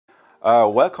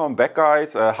Welcome back,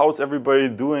 guys. How's everybody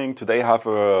doing? Today I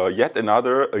have yet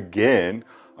another, again,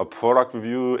 a product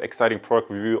review, exciting product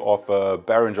review of a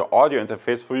Behringer audio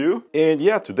interface for you. And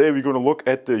yeah, today we're going to look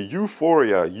at the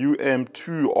U-Phoria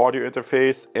UM2 audio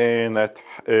interface, and that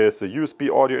is a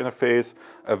USB audio interface,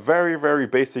 a very, very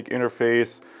basic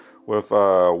interface with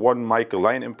one mic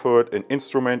line input, an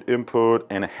instrument input,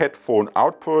 and a headphone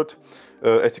output.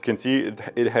 As you can see,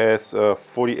 it has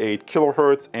 48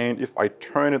 kilohertz, and if I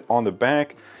turn it on the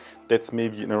back, that's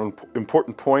maybe an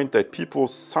important point that people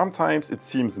sometimes, it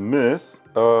seems, miss.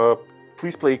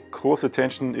 Please pay close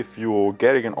attention if you're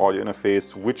getting an audio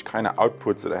interface, which kind of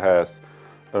outputs it has.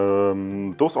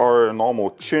 Those are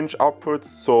normal cinch outputs,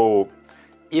 so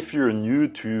if you're new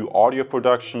to audio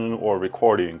production or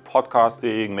recording,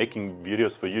 podcasting, making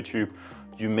videos for YouTube,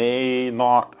 you may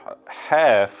not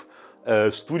have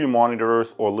studio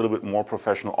monitors or a little bit more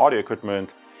professional audio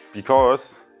equipment,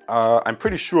 because I'm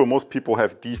pretty sure most people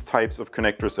have these types of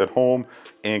connectors at home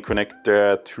and connect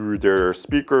that to their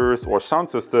speakers or sound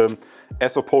system,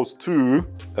 as opposed to,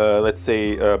 let's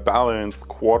say, balanced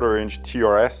quarter-inch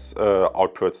TRS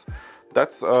outputs.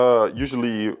 That's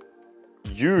usually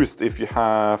used if you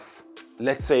have,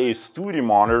 let's say, studio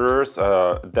monitors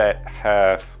that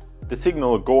have the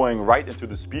signal going right into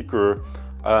the speaker,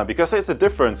 because there's a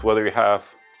difference whether you have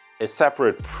a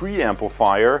separate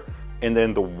preamplifier and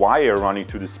then the wire running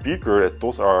to the speaker, as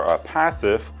those are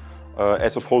passive,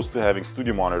 as opposed to having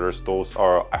studio monitors. Those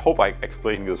are, I hope I'm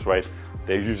explaining this right,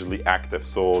 they're usually active,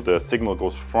 so the signal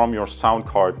goes from your sound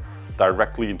card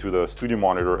directly into the studio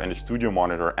monitor, and the studio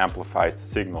monitor amplifies the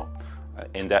signal.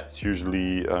 And that's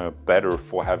usually better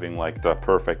for having like the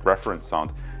perfect reference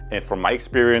sound. And from my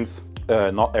experience,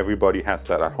 not everybody has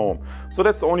that at home. So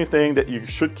that's the only thing that you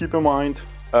should keep in mind.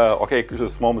 Okay, just a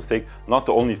small mistake, not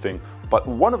the only thing, but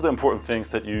one of the important things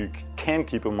that you can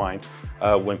keep in mind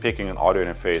when picking an audio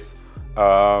interface.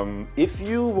 If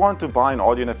you want to buy an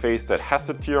audio interface that has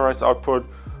the TRS output,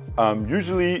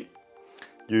 usually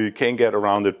you can get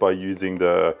around it by using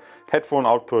the headphone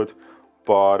output.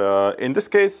 But in this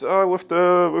case, with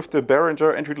the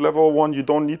Behringer entry-level one, you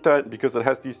don't need that because it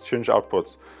has these cinch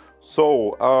outputs.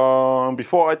 So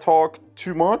before I talk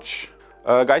too much,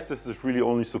 guys, this is really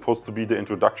only supposed to be the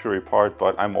introductory part,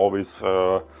 but I'm always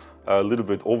a little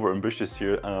bit over-ambitious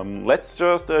here. Let's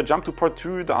just jump to part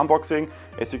 2, the unboxing.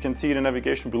 As you can see in the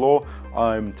navigation below,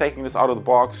 I'm taking this out of the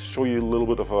box, show you a little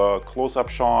bit of a close-up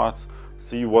shots,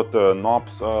 see what the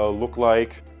knobs look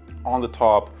like on the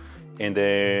top. And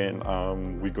then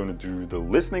we're going to do the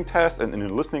listening test, and in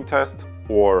the listening test,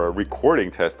 or recording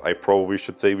test, I probably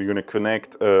should say, we're going to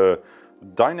connect a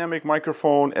dynamic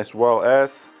microphone as well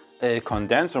as a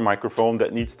condenser microphone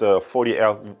that needs the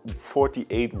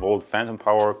 48 volt phantom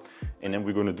power. And then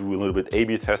we're going to do a little bit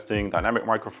A/B testing, dynamic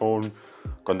microphone,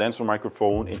 condenser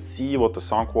microphone, and see what the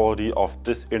sound quality of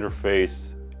this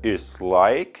interface is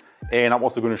like. And I'm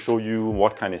also going to show you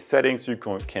what kind of settings you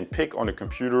can pick on the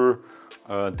computer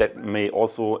that may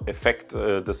also affect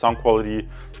the sound quality.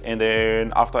 And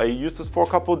then after I used this for a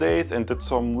couple of days and did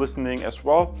some listening as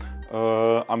well,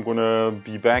 I'm gonna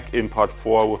be back in part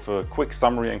 4 with a quick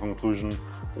summary and conclusion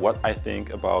what I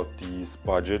think about these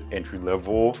budget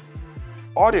entry-level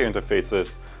audio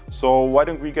interfaces. So why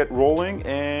don't we get rolling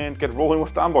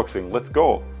with the unboxing? Let's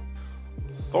go.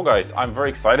 So guys, I'm very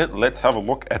excited. Let's have a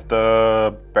look at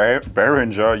the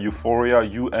Behringer U-Phoria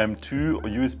UM2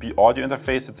 USB audio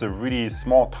interface. It's a really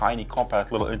small, tiny,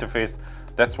 compact little interface.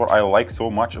 That's what I like so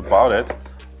much about it.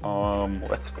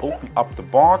 Let's open up the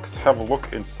box, have a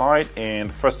look inside, and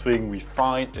the first thing we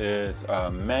find is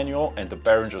a manual and the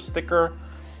Behringer sticker.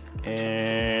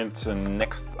 And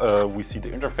next we see the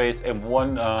interface, and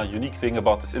one unique thing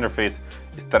about this interface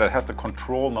is that it has the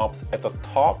control knobs at the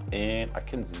top, and I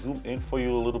can zoom in for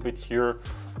you a little bit here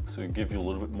so give you a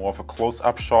little bit more of a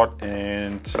close-up shot.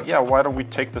 And yeah, why don't we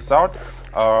take this out?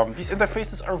 These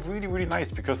interfaces are really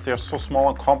nice because they're so small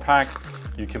and compact.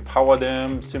 You can power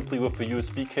them simply with a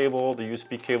USB cable. The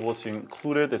USB cable is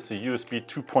included. It's a USB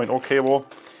 2.0 cable.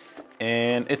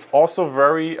 And it's also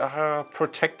very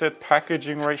protected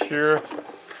packaging right here.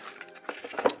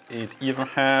 It even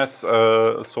has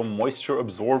some moisture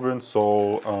absorbance,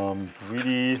 so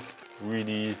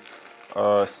really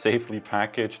safely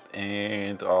packaged.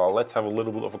 And let's have a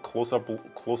little bit of a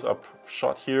close-up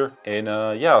shot here. And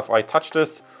yeah, if I touch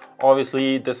this,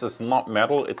 obviously this is not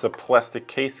metal, it's a plastic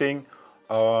casing.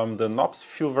 The knobs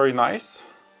feel very nice,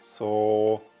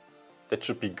 so that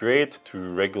should be great to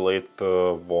regulate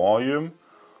the volume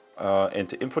and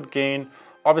the input gain.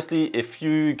 Obviously, if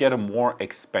you get a more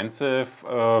expensive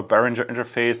Behringer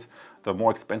interface, The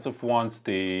more expensive ones,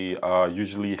 they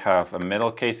usually have a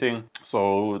metal casing.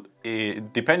 So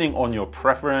depending on your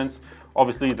preference,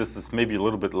 obviously this is maybe a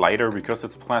little bit lighter because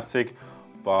it's plastic,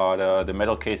 but the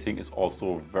metal casing is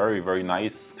also very, very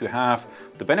nice to have.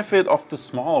 The benefit of the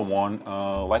smaller one,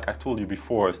 like I told you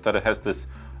before, is that it has this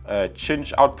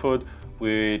cinch output,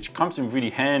 which comes in really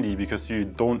handy because you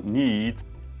don't need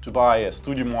to buy a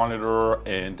studio monitor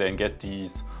and then get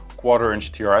these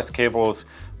 1/4-inch TRS cables.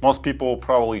 Most people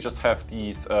probably just have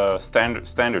these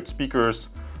standard speakers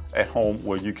at home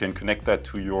where you can connect that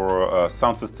to your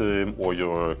sound system or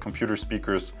your computer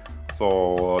speakers.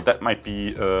 So that might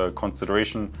be a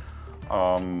consideration.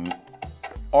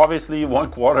 Obviously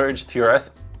 1/4-inch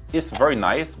TRS is very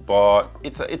nice, but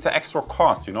it's an extra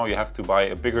cost. You know, you have to buy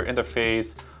a bigger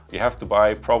interface. You have to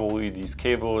buy probably these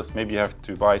cables. Maybe you have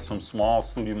to buy some small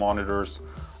studio monitors.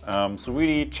 So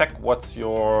really check what's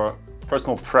your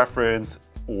personal preference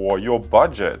or your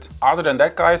budget. Other than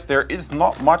that, guys, there is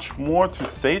not much more to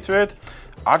say to it,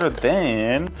 other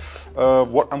than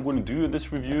what I'm going to do in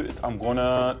this review is I'm going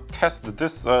to test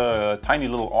this tiny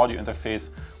little audio interface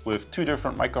with 2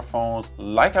 different microphones.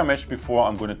 Like I mentioned before,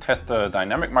 I'm going to test the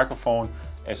dynamic microphone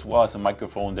as well as a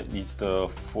microphone that needs the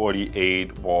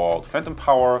 48-volt phantom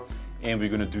power, and we're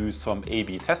going to do some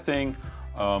A/B testing.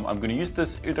 I'm going to use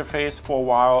this interface for a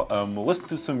while, listen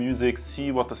to some music,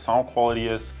 see what the sound quality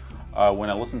is when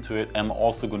I listen to it. I'm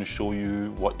also going to show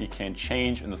you what you can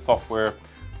change in the software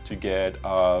to get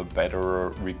better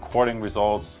recording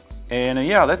results. And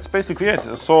yeah, that's basically it.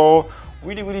 So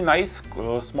really, really nice,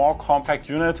 small, compact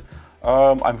unit.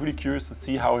 I'm really curious to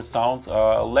see how it sounds.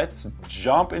 Let's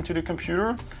jump into the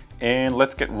computer and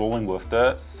let's get rolling with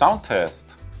the sound test.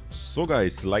 So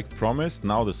guys, like promised,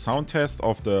 now the sound test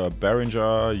of the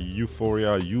Behringer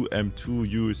U-Phoria UM2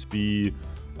 USB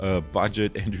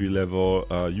budget entry level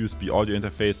USB audio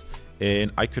interface.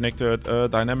 And I connected a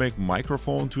dynamic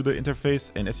microphone to the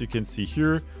interface, and as you can see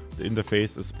here, the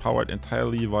interface is powered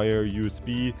entirely via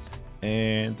USB.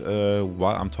 And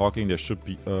while I'm talking, there should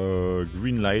be a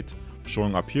green light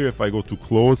showing up here. If I go too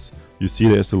close, you see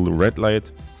there's a little red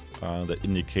light that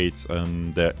indicates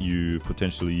that you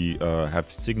potentially have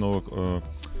signal.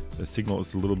 The signal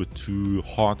is a little bit too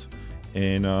hot.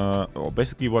 And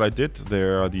basically what I did,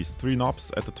 there are these 3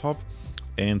 knobs at the top,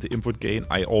 and the input gain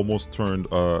I almost turned,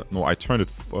 I turned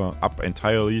it up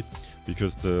entirely,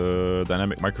 because the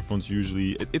dynamic microphones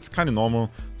usually, it's kind of normal,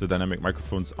 the dynamic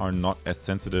microphones are not as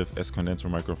sensitive as condenser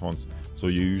microphones, so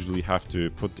you usually have to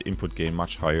put the input gain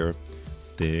much higher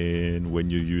than when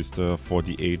you use the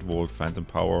 48-volt phantom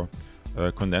power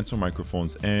condenser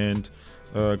microphones. And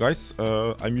guys,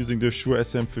 I'm using the Shure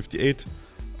SM58.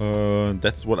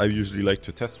 That's what I usually like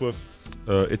to test with.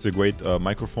 It's a great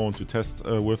microphone to test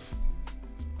with.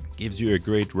 Gives you a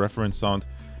great reference sound.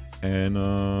 And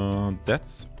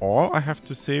that's all I have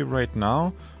to say right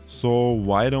now. So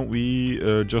why don't we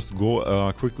just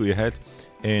go quickly ahead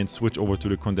and switch over to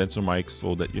the condenser mic,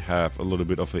 so that you have a little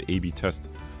bit of an A/B test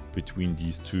between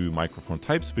these 2 microphone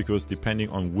types, because depending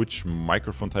on which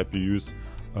microphone type you use,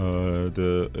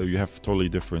 you have totally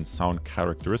different sound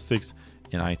characteristics.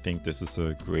 And I think this is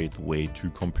a great way to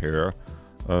compare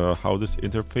how this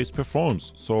interface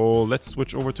performs. So let's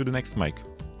switch over to the next mic.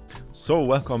 So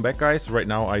welcome back, guys. Right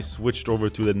now I switched over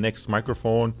to the next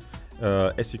microphone.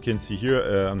 As you can see here,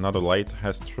 another light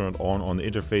has turned on the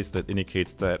interface that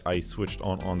indicates that I switched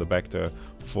on the back the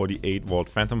 48-volt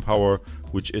phantom power,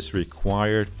 which is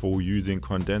required for using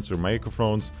condenser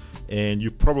microphones. And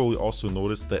you probably also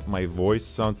noticed that my voice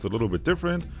sounds a little bit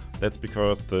different. That's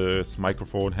because this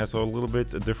microphone has a little bit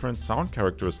different sound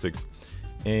characteristics.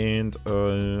 And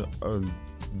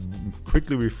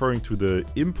quickly referring to the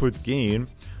input gain,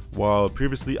 while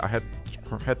previously I had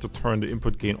to turn the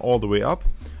input gain all the way up,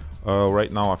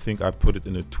 right now I think I put it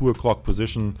in a 2 o'clock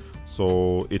position,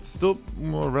 so it's still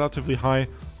relatively high,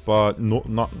 but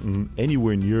not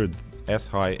anywhere near as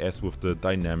high as with the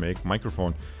dynamic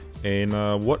microphone. And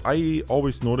what I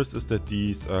always notice is that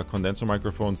these condenser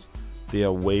microphones, they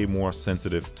are way more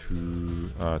sensitive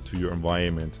to your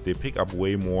environment. They pick up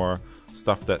way more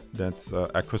stuff that's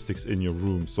acoustics in your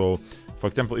room. So for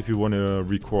example, if you want to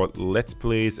record Let's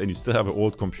Plays and you still have an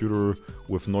old computer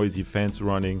with noisy fans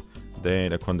running,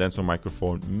 then a condenser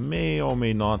microphone may or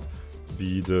may not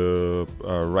be the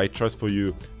right choice for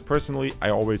you. Personally, I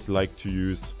always like to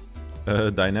use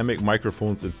dynamic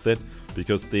microphones instead,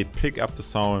 because they pick up the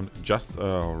sound just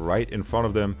right in front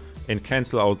of them and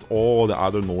cancel out all the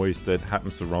other noise that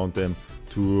happens around them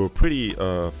to a pretty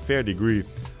fair degree.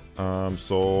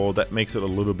 So that makes it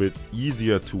a little bit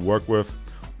easier to work with.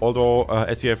 Although,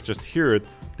 as you have just heard,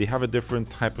 they have a different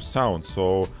type of sound.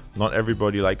 So not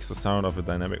everybody likes the sound of a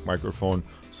dynamic microphone.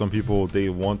 Some people, they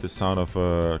want the sound of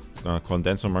a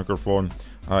condenser microphone.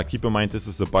 Keep in mind, this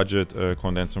is a budget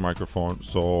condenser microphone.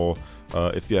 So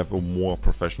if you have a more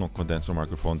professional condenser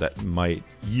microphone, that might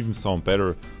even sound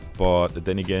better. But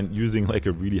then again, using like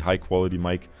a really high quality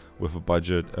mic with a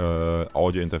budget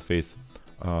audio interface,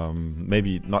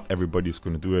 maybe not everybody's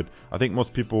going to do it. I think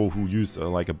most people who use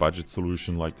like a budget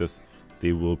solution like this,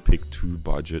 they will pick 2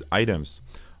 budget items.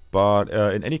 But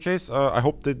in any case, I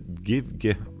hope that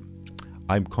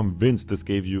I'm convinced this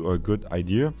gave you a good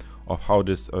idea of how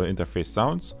this interface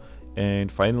sounds.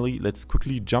 And finally, let's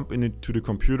quickly jump into the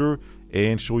computer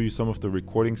and show you some of the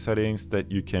recording settings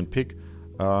that you can pick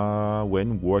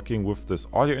when working with this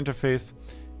audio interface.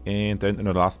 And then in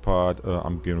the last part,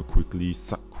 I'm gonna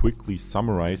quickly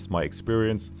summarize my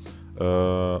experience.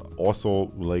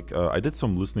 Also, like I did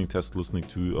some listening tests, listening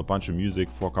to a bunch of music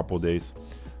for a couple of days.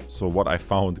 So what I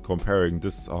found comparing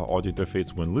this audio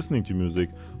interface when listening to music,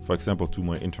 for example, to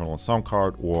my internal sound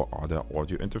card or other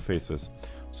audio interfaces.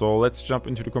 So let's jump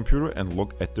into the computer and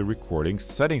look at the recording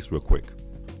settings real quick.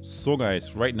 So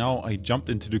guys, right now I jumped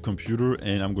into the computer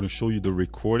and I'm going to show you the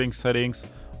recording settings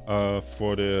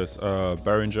for this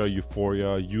Behringer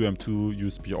U-Phoria UM2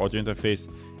 USB audio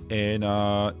interface. And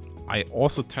I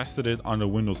also tested it on the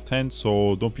Windows 10,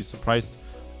 so don't be surprised.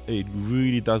 It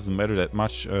really doesn't matter that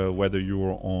much whether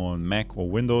you're on Mac or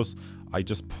Windows. I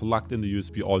just plugged in the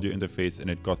USB audio interface and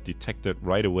it got detected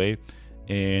right away.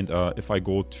 And if I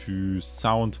go to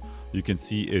sound, you can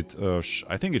see it,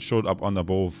 I think it showed up on the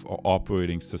both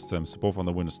operating systems, both on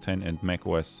the Windows 10 and Mac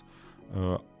OS,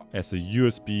 as a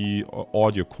USB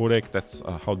audio codec. That's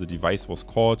how the device was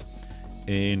called.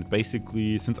 And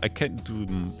basically, since I can't do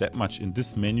that much in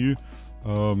this menu,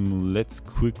 let's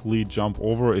quickly jump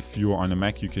over. If you're on a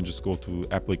Mac, you can just go to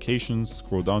Applications,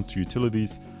 scroll down to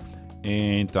Utilities,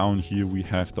 and down here we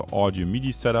have the audio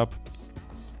MIDI setup.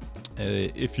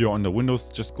 If you're on the Windows,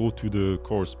 just go to the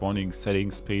corresponding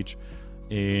settings page.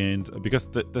 And because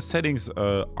the settings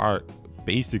are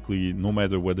basically, no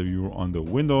matter whether you're on the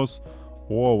Windows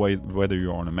or whether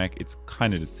you're on a Mac, it's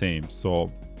kind of the same.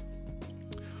 So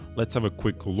let's have a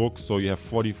quick look. So you have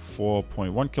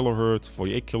 44.1 kilohertz,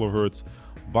 48 kilohertz,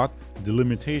 but the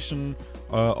limitation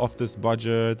of this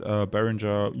budget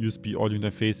Behringer USB audio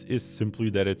interface is simply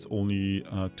that it's only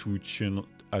a two channel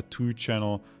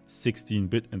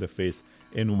 16-bit interface.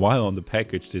 And while on the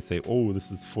package they say, oh,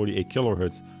 this is 48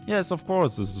 kilohertz. Yes, of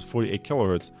course, this is 48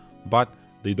 kilohertz, but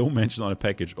they don't mention on the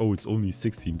package, oh, it's only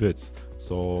 16 bits.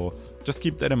 So just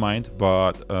keep that in mind.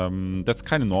 But that's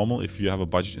kind of normal. If you have a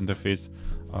budget interface,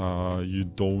 you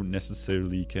don't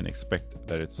necessarily can expect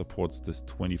that it supports this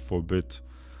 24-bit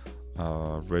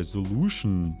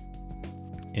resolution.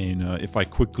 And if I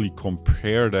quickly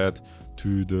compare that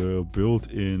to the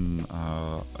built-in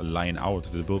line out,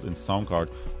 the built-in sound card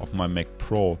of my Mac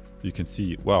Pro, you can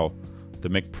see, well, the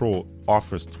Mac Pro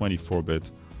offers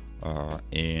 24-bit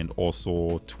and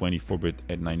also 24-bit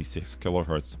at 96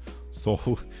 kilohertz.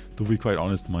 So to be quite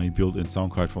honest, my built-in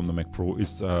sound card from the Mac Pro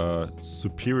is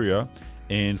superior.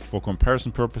 And for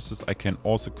comparison purposes, I can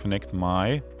also connect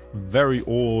my very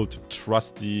old,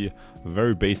 trusty,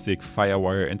 very basic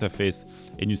firewire interface.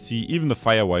 And you see, even the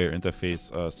firewire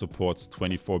interface supports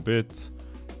 24-bit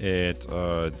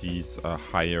at these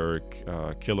higher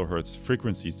kilohertz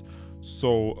frequencies.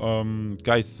 So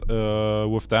guys,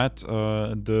 with that,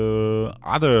 the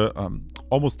other,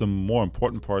 almost the more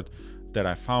important part that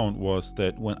I found was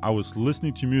that when I was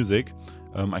listening to music,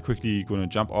 I quickly gonna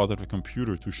jump out of the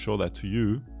computer to show that to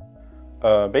you.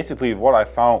 Basically what I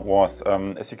found was,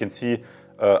 as you can see,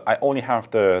 I only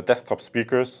have the desktop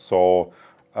speakers, so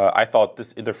I thought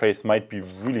this interface might be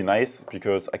really nice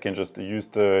because I can just use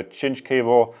the cinch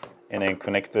cable and then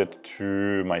connect it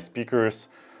to my speakers.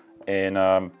 And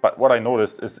but what I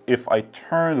noticed is if I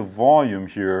turn the volume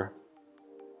here,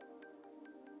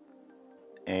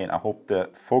 and I hope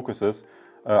that focuses,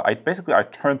 I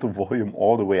turned the volume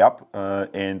all the way up,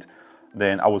 and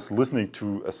then I was listening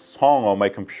to a song on my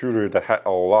computer that had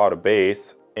a lot of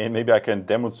bass. And maybe I can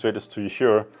demonstrate this to you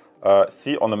here.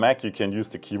 See, on the Mac you can use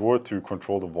the keyboard to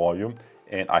control the volume,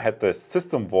 and I had the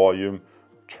system volume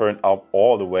turned up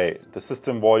all the way. The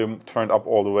system volume turned up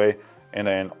all the way, and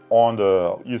then on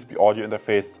the USB audio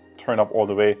interface turned up all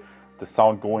the way, the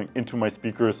sound going into my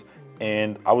speakers.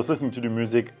 And I was listening to the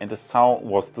music and the sound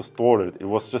was distorted. It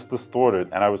was just distorted,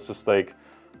 and I was just like,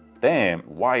 damn,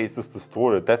 why is this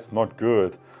distorted? That's not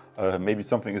good. Maybe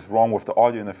something is wrong with the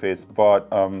audio interface. But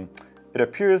it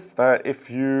appears that if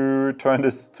you turn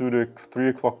this to the 3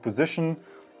 o'clock position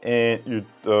and you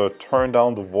turn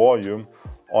down the volume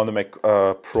on the Mac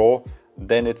Pro,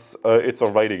 then it's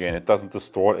alright again. It doesn't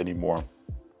distort anymore.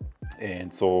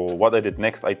 And so what I did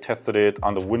next, I tested it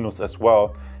on the Windows as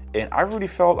well. And I really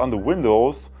felt on the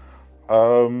Windows,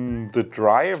 the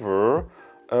driver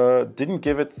didn't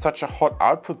give it such a hot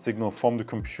output signal from the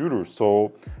computer.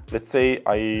 So let's say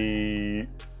I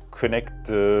connect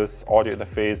this audio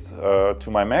interface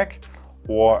to my Mac,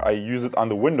 or I use it on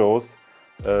the Windows.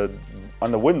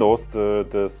 On the Windows,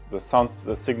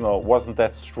 the signal wasn't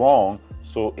that strong,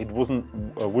 so it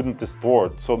wouldn't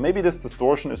distort. So maybe this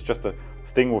distortion is just a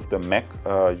thing with the Mac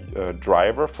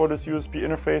driver for this USB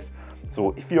interface.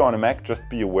 So if you're on a Mac, just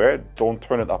be aware, don't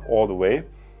turn it up all the way,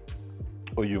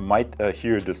 or you might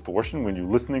hear a distortion when you're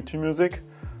listening to music.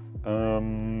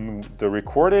 The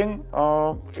recording,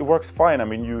 it works fine. I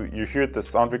mean, you hear the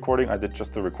sound recording. I did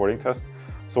just the recording test.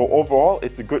 So overall,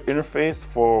 it's a good interface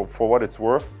for what it's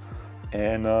worth.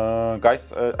 And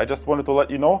guys, I just wanted to let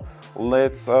you know.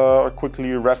 Let's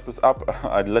quickly wrap this up.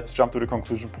 Let's jump to the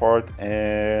conclusion part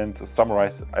and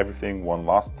summarize everything one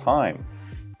last time.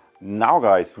 Now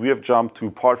guys, we have jumped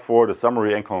to part 4, the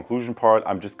summary and conclusion part.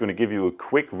 I'm just going to give you a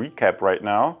quick recap right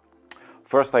now.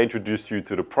 First, I introduced you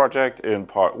to the project in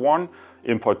part 1.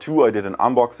 In part 2, I did an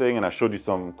unboxing and I showed you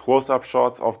some close-up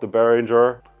shots of the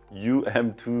Behringer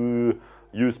UM2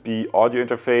 USB audio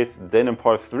interface. Then in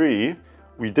part 3,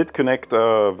 we did connect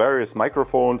various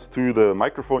microphones to the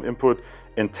microphone input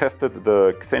and tested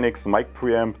the Xenix mic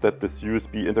preamp that this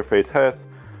USB interface has.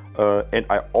 And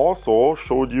I also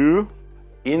showed you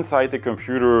inside the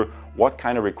computer what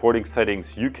kind of recording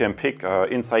settings you can pick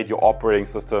inside your operating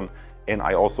system. And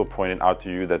I also pointed out to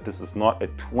you that this is not a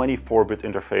 24-bit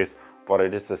interface, but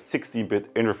it is a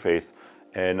 16-bit interface.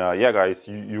 And yeah guys,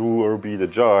 you will be the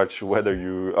judge whether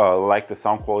you like the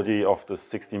sound quality of the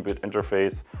 16-bit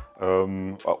interface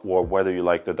or whether you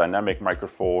like the dynamic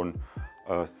microphone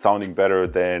sounding better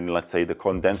than, let's say, the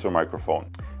condenser microphone.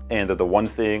 And the one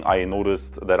thing I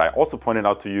noticed that I also pointed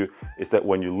out to you is that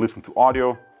when you listen to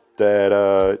audio,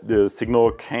 that the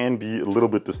signal can be a little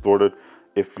bit distorted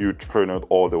if you turn it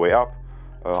all the way up.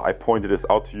 I pointed this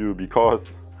out to you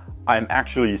because I'm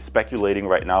actually speculating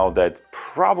right now that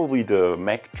probably the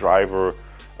Mac driver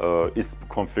is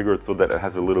configured so that it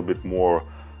has a little bit more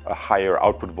a higher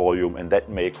output volume, and that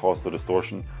may cause the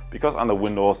distortion, because on the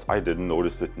Windows I didn't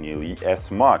notice it nearly as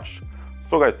much.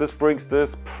 So guys, this brings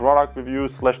this product review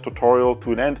 / tutorial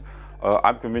to an end.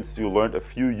 I'm convinced you learned a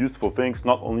few useful things,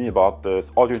 not only about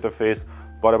this audio interface,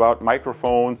 but about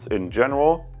microphones in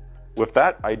general. With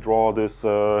that, I draw this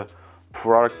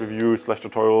product review /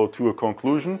 tutorial to a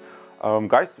conclusion.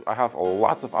 Guys, I have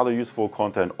lots of other useful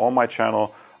content on my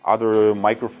channel, other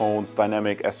microphones,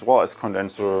 dynamic as well as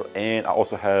condenser, and I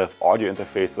also have audio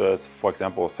interfaces, for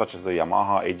example, such as the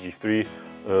Yamaha AG3.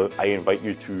 I invite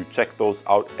you to check those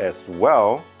out as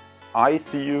well. I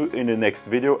see you in the next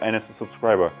video, and as a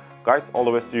subscriber. Guys, all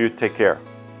the best to you, take care.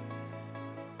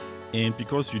 And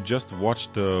because you just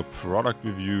watched the product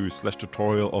review /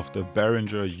 tutorial of the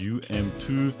Behringer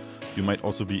UM2, you might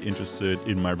also be interested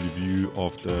in my review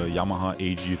of the Yamaha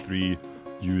AG3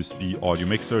 USB audio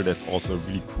mixer. That's also a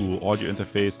really cool audio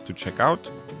interface to check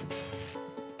out.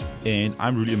 And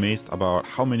I'm really amazed about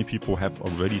how many people have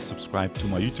already subscribed to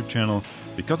my YouTube channel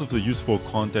because of the useful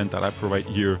content that I provide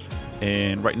here.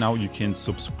 And right now you can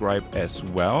subscribe as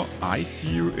well. I see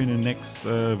you in the next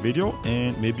video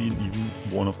and maybe in even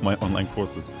one of my online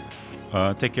courses.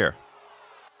 Take care.